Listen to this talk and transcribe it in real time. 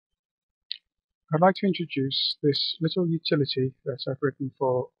I'd like to introduce this little utility that I've written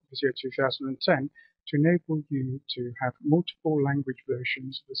for Visio 2010 to enable you to have multiple language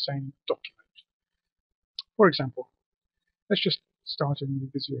versions of the same document. For example, let's just start a new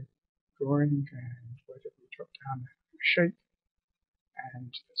Visio drawing, and where did we drop down the shape,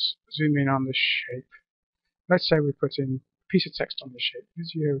 and let's zoom in on the shape. Let's say we put in a piece of text on the shape.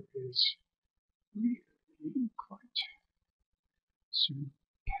 Visio is really quite superb.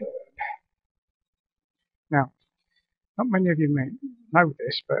 Now, not many of you may know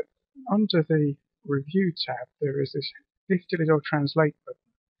this, but under the Review tab there is this nifty little Translate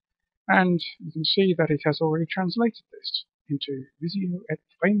button, and you can see that it has already translated this into Visio et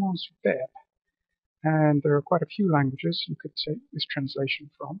vraiment superbe, and there are quite a few languages you could take this translation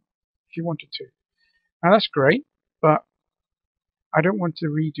from if you wanted to. Now that's great, but I don't want to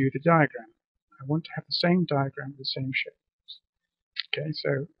redo the diagram. I want to have the same diagram with the same shape. Okay,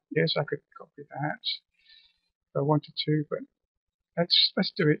 so yes, I could copy that if I wanted to, but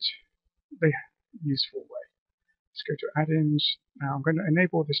let's do it the useful way. Let's go to Addins. Now I'm going to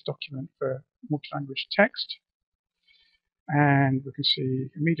enable this document for multi-language text, and we can see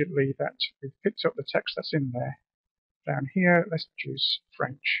immediately that we've picked up the text that's in there. Down here, let's choose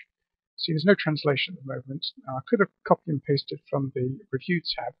French. See, there's no translation at the moment. Now, I could have copied and pasted from the Review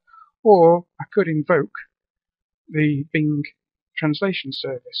tab, or I could invoke the Bing translation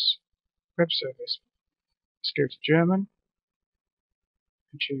service, web service. Let's go to German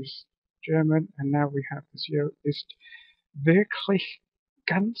and choose German, and now we have Visio ist wirklich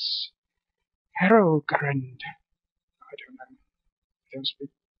ganz hervorragend. I don't know. I don't speak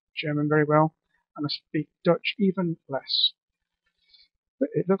German very well, and I speak Dutch even less. But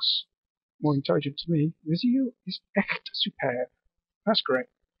it looks more intelligent to me. Visio is echt superb. That's great.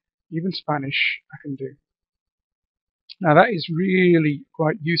 Even Spanish I can do. Now that is really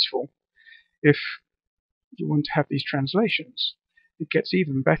quite useful if you want to have these translations. It gets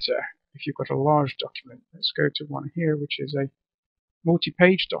even better if you've got a large document. Let's go to one here which is a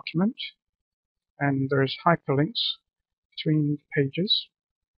multi-page document, and there's hyperlinks between pages.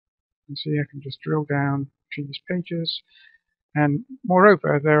 You can see I can just drill down between these pages, and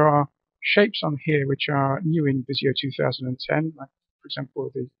moreover there are shapes on here which are new in Visio 2010, like for example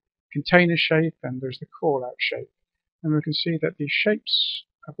the container shape, and there's the call-out shape, and we can see that these shapes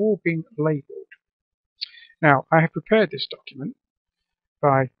have all been labeled. Now I have prepared this document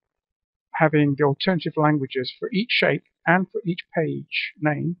by having the alternative languages for each shape and for each page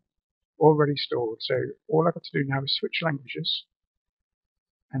name already stored. So all I've got to do now is switch languages,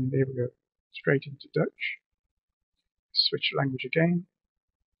 and there we go, straight into Dutch. Switch language again.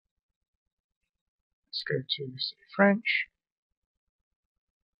 Let's go to say French.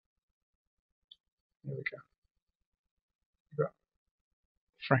 There we go. We've got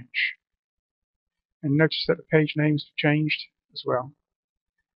French. And notice that the page names have changed as well.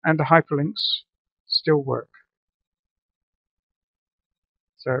 And the hyperlinks still work.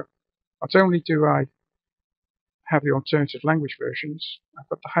 So not only do I have the alternative language versions, I've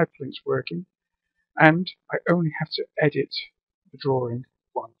got the hyperlinks working, and I only have to edit the drawing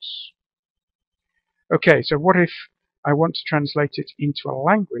once. Okay, so what if I want to translate it into a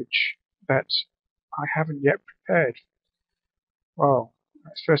language that I haven't yet prepared? Well,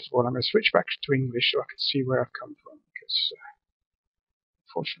 first of all, I'm going to switch back to English so I can see where I've come from, because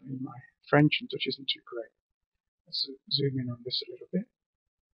unfortunately my French and Dutch isn't too great. Let's zoom in on this a little bit.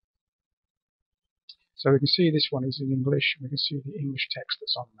 So we can see this one is in English, and we can see the English text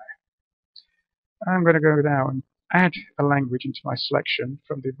that's on there. I'm going to go now and add a language into my selection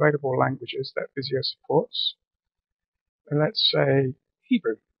from the available languages that Visio supports. Let's say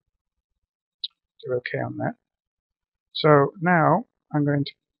Hebrew. Do OK on that. So now I'm going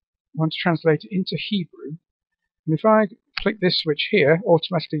to want to translate it into Hebrew, and if I click this switch here,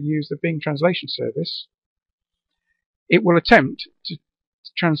 automatically use the Bing translation service, it will attempt to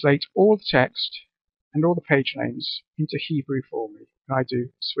translate all the text and all the page names into Hebrew for me, and I do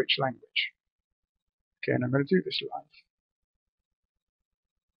switch language. Okay, and I'm going to do this live.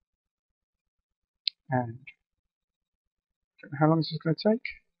 And I don't know how long this is going to take.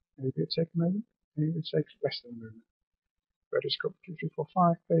 Maybe it'll take a moment. Maybe it'll take less than a moment. But it's got 2, 3, 4,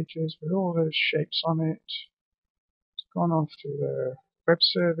 5 pages with all the shapes on it. It's gone off to the web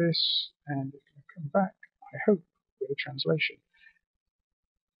service, and it's going to come back, I hope, with a translation.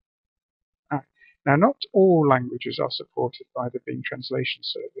 Now, not all languages are supported by the Bing translation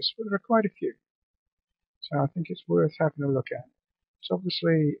service, but there are quite a few. So I think it's worth having a look at. It's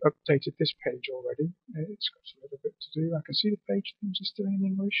obviously updated this page already. It's got a little bit to do. I can see the page names are still in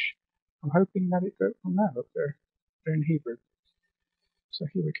English. I'm hoping that it goes from now. Look, they're in Hebrew. So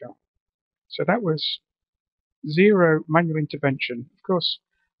here we go. So that was zero manual intervention. Of course,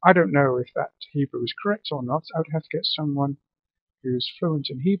 I don't know if that Hebrew is correct or not. I would have to get someone who's fluent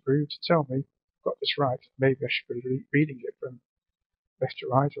in Hebrew to tell me I've got this right. Maybe I should be reading it from left to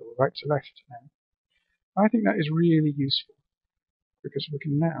right or right to left now. I think that is really useful because we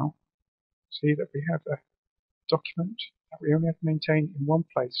can now see that we have a document that we only have to maintain in one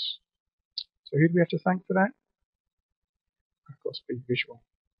place. So who do we have to thank for that? Of course, be Visual.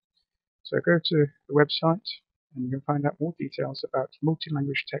 So go to the website and you can find out more details about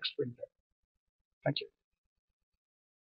multi-language text window. Thank you.